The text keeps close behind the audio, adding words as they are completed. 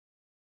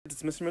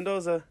It's Mr.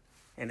 Mendoza,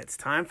 and it's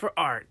time for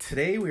art.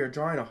 Today we are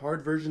drawing a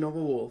hard version of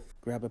a wolf.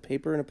 Grab a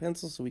paper and a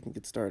pencil so we can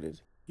get started.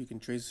 You can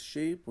trace a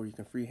shape or you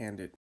can freehand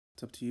it.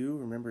 It's up to you.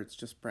 Remember, it's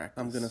just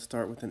practice. I'm going to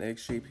start with an egg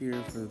shape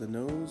here for the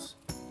nose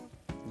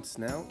and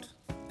snout.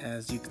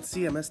 As you can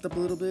see, I messed up a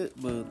little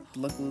bit, but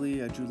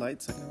luckily I drew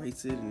lights. I can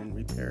erase it and then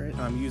repair it.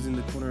 I'm using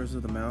the corners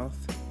of the mouth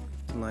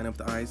to line up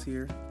the eyes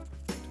here,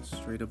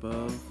 just straight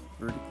above,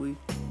 vertically.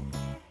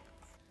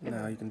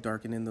 Now you can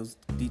darken in those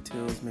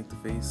details, make the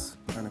face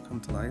kind of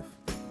come to life.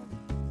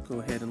 Go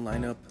ahead and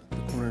line up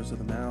the corners of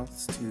the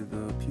mouths to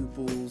the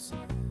pupils,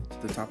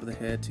 to the top of the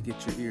head to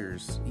get your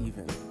ears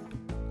even.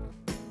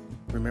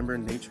 Remember,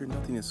 in nature,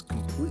 nothing is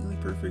completely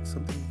perfect.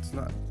 Something's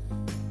not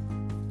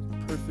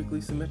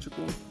perfectly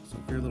symmetrical, so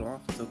if you're a little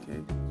off, it's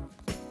okay.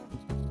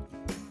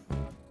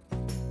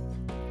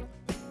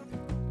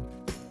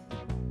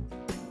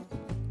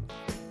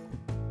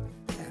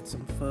 Add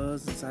some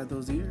fuzz inside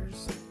those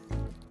ears.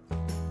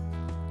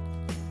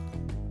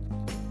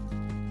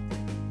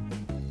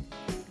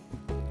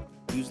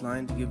 Use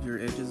line to give your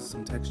edges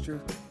some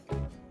texture.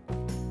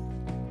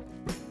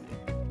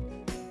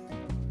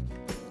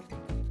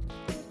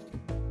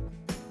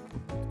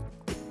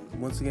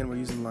 Once again, we're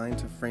using line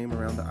to frame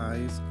around the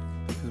eyes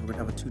because we're going to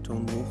have a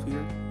two-tone wolf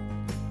here.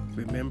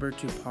 Remember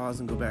to pause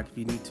and go back if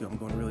you need to. I'm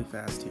going really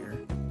fast here.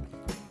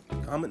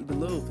 Comment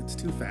below if it's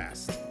too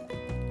fast.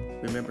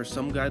 Remember,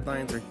 some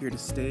guidelines are here to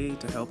stay,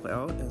 to help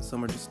out, and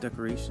some are just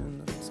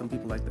decoration. Some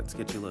people like that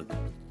sketchy look.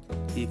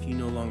 If you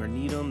no longer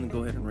need them, then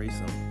go ahead and erase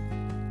them.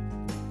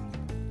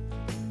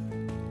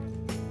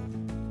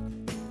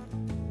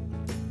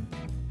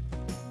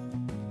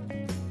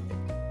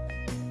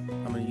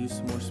 I'm going to use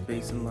some more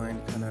space in line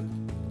to kind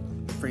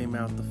of frame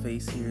out the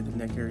face here, the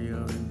neck area,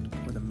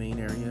 or the main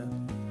area.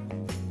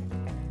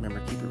 Remember,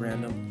 keep it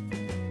random.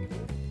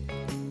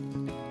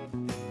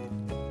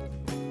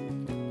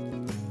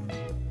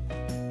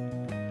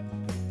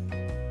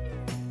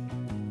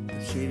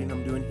 The shading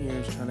I'm doing here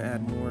is trying to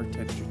add more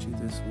texture to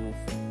this wolf.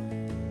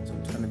 So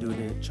I'm trying to do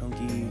it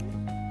chunky,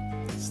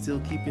 still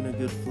keeping a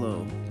good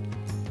flow.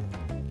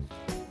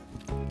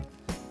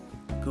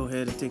 Go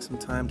ahead and take some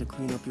time to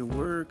clean up your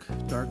work,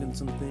 darken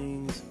some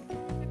things,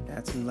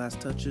 add some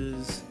last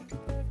touches,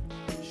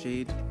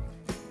 shade.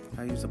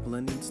 I use a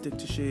blending stick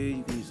to shade.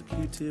 You can use a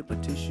Q-tip, a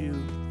tissue.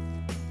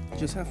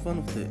 Just have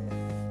fun with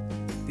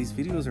it. These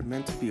videos are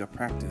meant to be a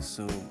practice,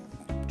 so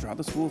draw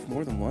this wolf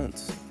more than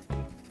once.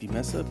 If you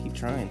mess up, keep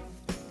trying.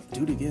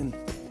 Do it again.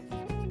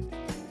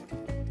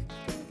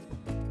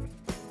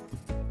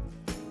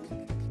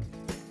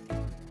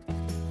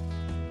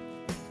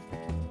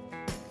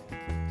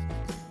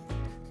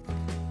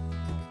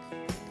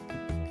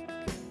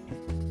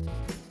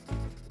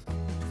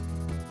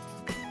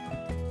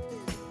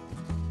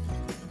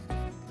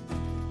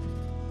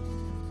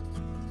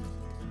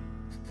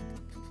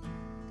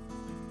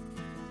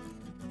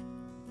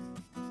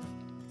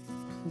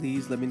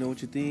 Please let me know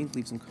what you think.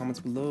 Leave some comments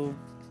below.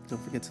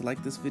 Don't forget to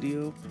like this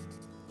video.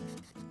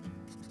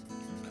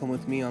 Come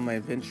with me on my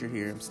adventure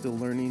here. I'm still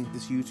learning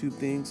this YouTube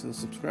thing, so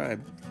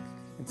subscribe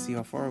and see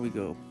how far we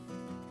go.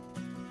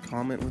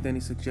 Comment with any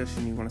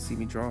suggestion you want to see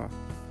me draw.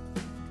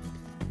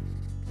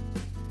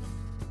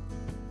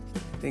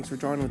 Thanks for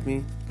drawing with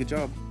me. Good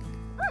job.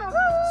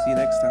 See you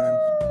next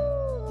time.